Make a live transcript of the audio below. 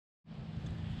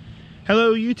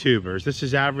Hello YouTubers, this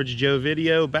is Average Joe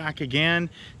Video back again.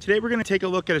 Today we're going to take a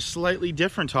look at a slightly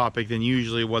different topic than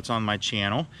usually what's on my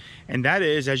channel, and that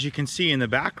is, as you can see in the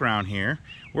background here,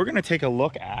 we're going to take a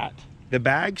look at the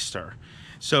Bagster.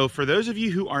 So for those of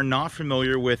you who are not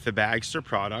familiar with the Bagster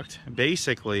product,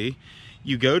 basically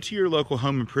you go to your local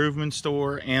home improvement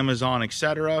store, Amazon,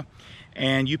 etc.,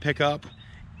 and you pick up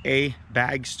a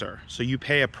Bagster. So you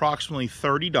pay approximately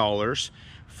 $30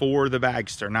 for the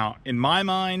Bagster. Now, in my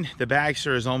mind, the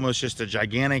Bagster is almost just a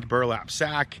gigantic burlap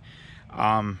sack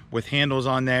with handles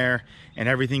on there, and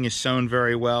everything is sewn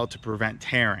very well to prevent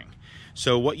tearing.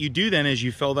 So what you do then is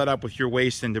you fill that up with your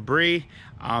waste and debris.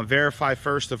 Verify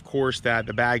first, of course, that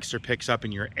the Bagster picks up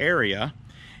in your area.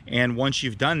 And once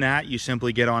you've done that, you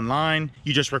simply get online,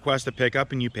 you just request a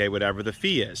pickup, and you pay whatever the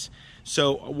fee is.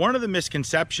 So one of the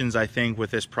misconceptions I think with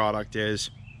this product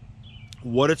is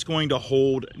what it's going to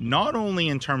hold, not only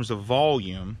in terms of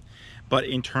volume, but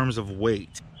in terms of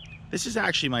weight. This is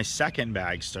actually my second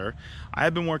Bagster. I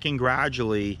have been working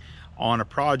gradually on a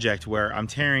project where I'm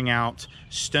tearing out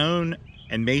stone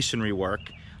and masonry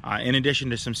work, in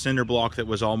addition to some cinder block that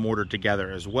was all mortared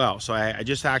together as well. So I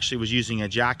just actually was using a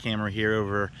jackhammer here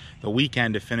over the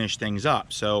weekend to finish things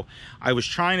up. So I was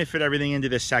trying to fit everything into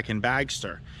this second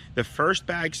Bagster. The first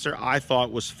Bagster I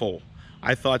thought was full.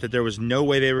 I thought that there was no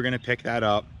way they were going to pick that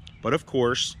up, but of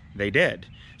course they did.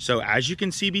 So as you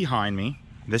can see behind me,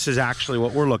 this is actually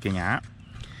what we're looking at.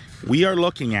 We are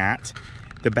looking at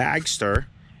the Bagster,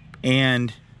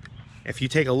 and if you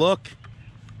take a look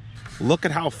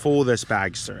at how full this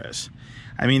Bagster is.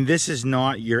 I mean, this is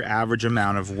not your average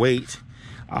amount of weight.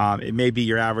 It may be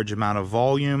your average amount of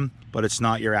volume, but it's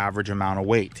not your average amount of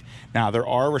weight. Now, there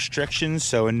are restrictions,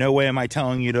 so in no way am I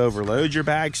telling you to overload your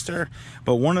Bagster,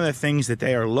 but one of the things that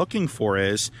they are looking for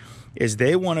is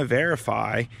they want to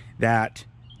verify that,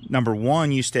 number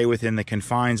one, you stay within the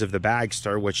confines of the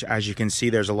Bagster, which, as you can see,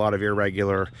 there's a lot of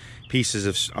irregular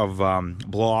pieces of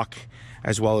block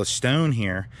as well as stone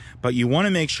here, but you want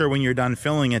to make sure when you're done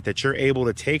filling it that you're able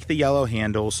to take the yellow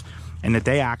handles and that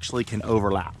they actually can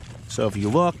overlap. So if you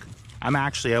look, I'm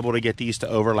actually able to get these to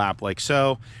overlap like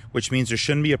so, which means there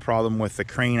shouldn't be a problem with the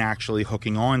crane actually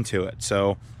hooking onto it.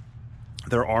 So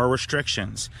there are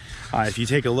restrictions. If you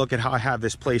take a look at how I have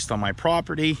this placed on my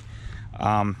property,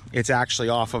 it's actually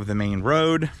off of the main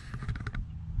road.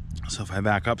 So if I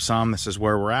back up some, this is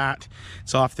where we're at.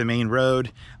 It's off the main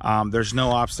road. There's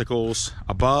no obstacles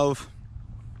above,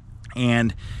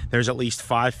 and there's at least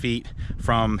 5 feet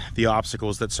from the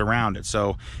obstacles that surround it.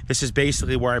 So this is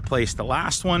basically where I placed the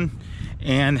last one,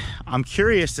 and I'm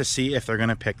curious to see if they're going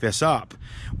to pick this up.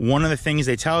 One of the things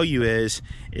they tell you is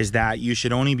that you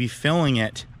should only be filling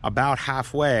it about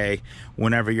halfway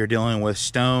whenever you're dealing with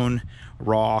stone,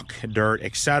 rock, dirt,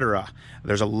 etc.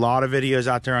 There's a lot of videos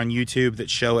out there on YouTube that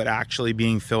show it actually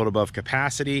being filled above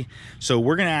capacity. So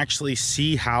we're going to actually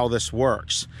see how this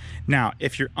works. Now,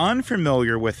 if you're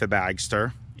unfamiliar with the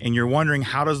Bagster and you're wondering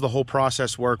how does the whole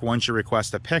process work once you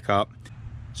request a pickup,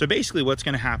 so basically what's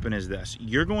going to happen is this.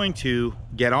 You're going to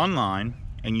get online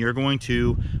and you're going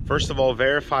to, first of all,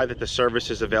 verify that the service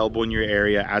is available in your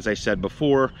area, as I said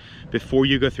before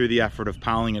you go through the effort of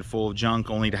piling it full of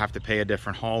junk only to have to pay a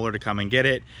different hauler to come and get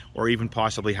it, or even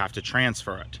possibly have to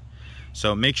transfer it.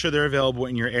 So make sure they're available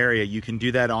in your area. You can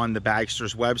do that on the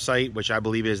Bagster's website, which I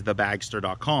believe is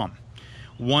thebagster.com.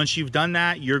 Once you've done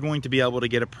that, you're going to be able to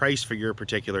get a price for your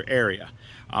particular area.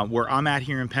 Where I'm at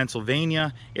here in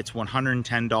Pennsylvania, it's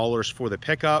 $110 for the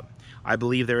pickup. I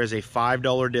believe there is a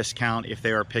 $5 discount if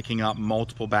they are picking up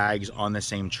multiple bags on the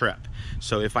same trip.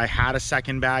 So if I had a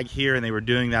second bag here and they were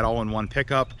doing that all in one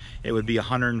pickup, it would be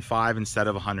 $105 instead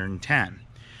of $110.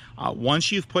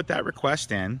 Once you've put that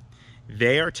request in,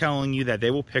 they are telling you that they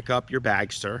will pick up your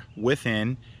Bagster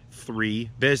within 3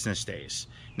 business days.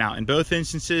 Now, in both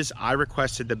instances, I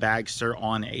requested the Bagster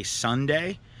on a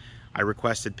Sunday. I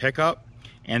requested pickup,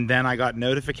 and then I got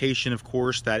notification, of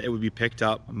course, that it would be picked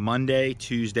up Monday,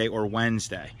 Tuesday, or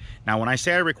Wednesday. Now, when I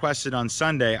say I requested on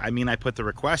Sunday, I mean I put the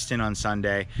request in on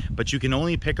Sunday, but you can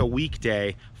only pick a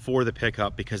weekday for the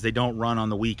pickup because they don't run on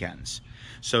the weekends.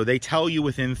 So they tell you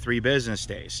within 3 business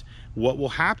days. What will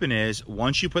happen is,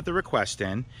 once you put the request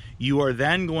in, you are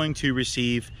then going to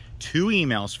receive 2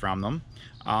 emails from them.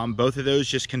 Both of those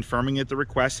just confirming that the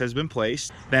request has been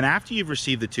placed. Then after you've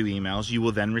received the 2 emails, you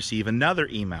will then receive another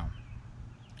email.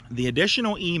 the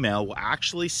additional email will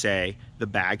actually say the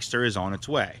Bagster is on its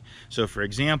way. So for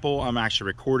example, I'm actually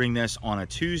recording this on a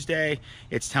Tuesday.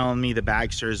 It's telling me the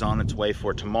Bagster is on its way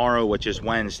for tomorrow, which is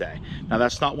Wednesday. Now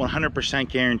that's not 100%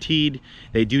 guaranteed.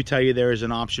 They do tell you there is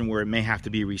an option where it may have to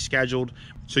be rescheduled.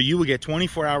 So you will get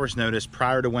 24 hours notice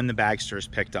prior to when the Bagster is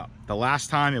picked up. The last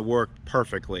time it worked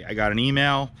perfectly. I got an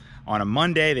email on a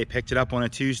Monday, they picked it up on a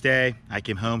Tuesday. I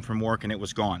came home from work and it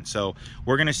was gone. So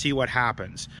we're gonna see what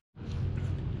happens.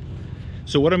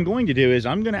 So what I'm going to do is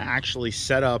I'm going to actually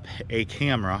set up a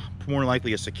camera, more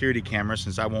likely a security camera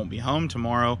since I won't be home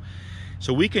tomorrow,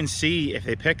 so we can see if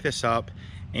they pick this up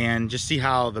and just see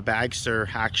how the Bagster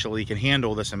actually can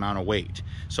handle this amount of weight.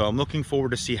 So I'm looking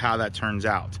forward to see how that turns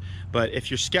out. But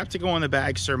if you're skeptical on the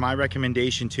Bagster, my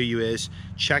recommendation to you is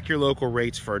check your local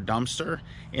rates for a dumpster.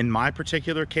 In my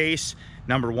particular case,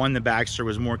 number one, the Bagster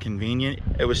was more convenient.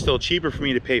 It was still cheaper for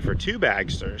me to pay for 2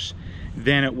 Bagsters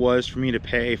than it was for me to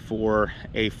pay for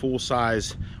a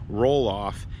full-size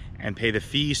roll-off and pay the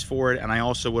fees for it, and I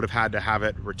also would have had to have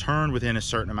it returned within a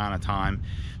certain amount of time.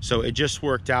 So it just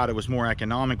worked out, it was more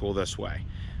economical this way.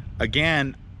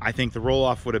 Again, I think the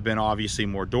roll-off would have been obviously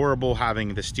more durable,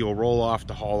 having the steel roll-off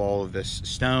to haul all of this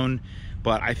stone,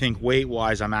 but I think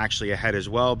weight-wise I'm actually ahead as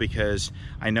well, because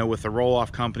I know with the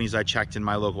roll-off companies I checked in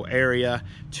my local area,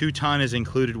 2 ton is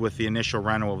included with the initial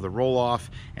rental of the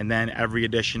roll-off, and then every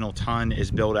additional ton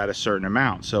is billed at a certain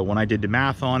amount. So when I did the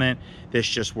math on it, this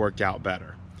just worked out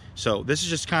better. So this is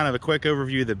just kind of a quick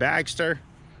overview of the Bagster.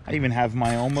 I even have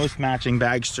my almost matching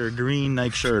Bagster green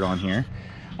Nike shirt on here.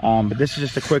 But this is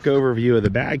just a quick overview of the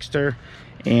Bagster,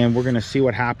 and we're gonna see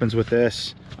what happens with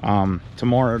this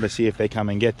tomorrow to see if they come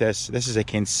and get this. This is a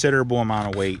considerable amount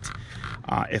of weight.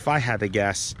 If I had to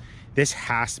guess, this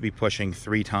has to be pushing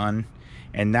 3 ton,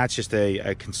 and that's just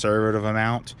a conservative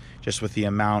amount, just with the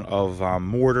amount of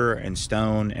mortar and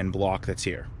stone and block that's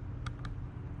here.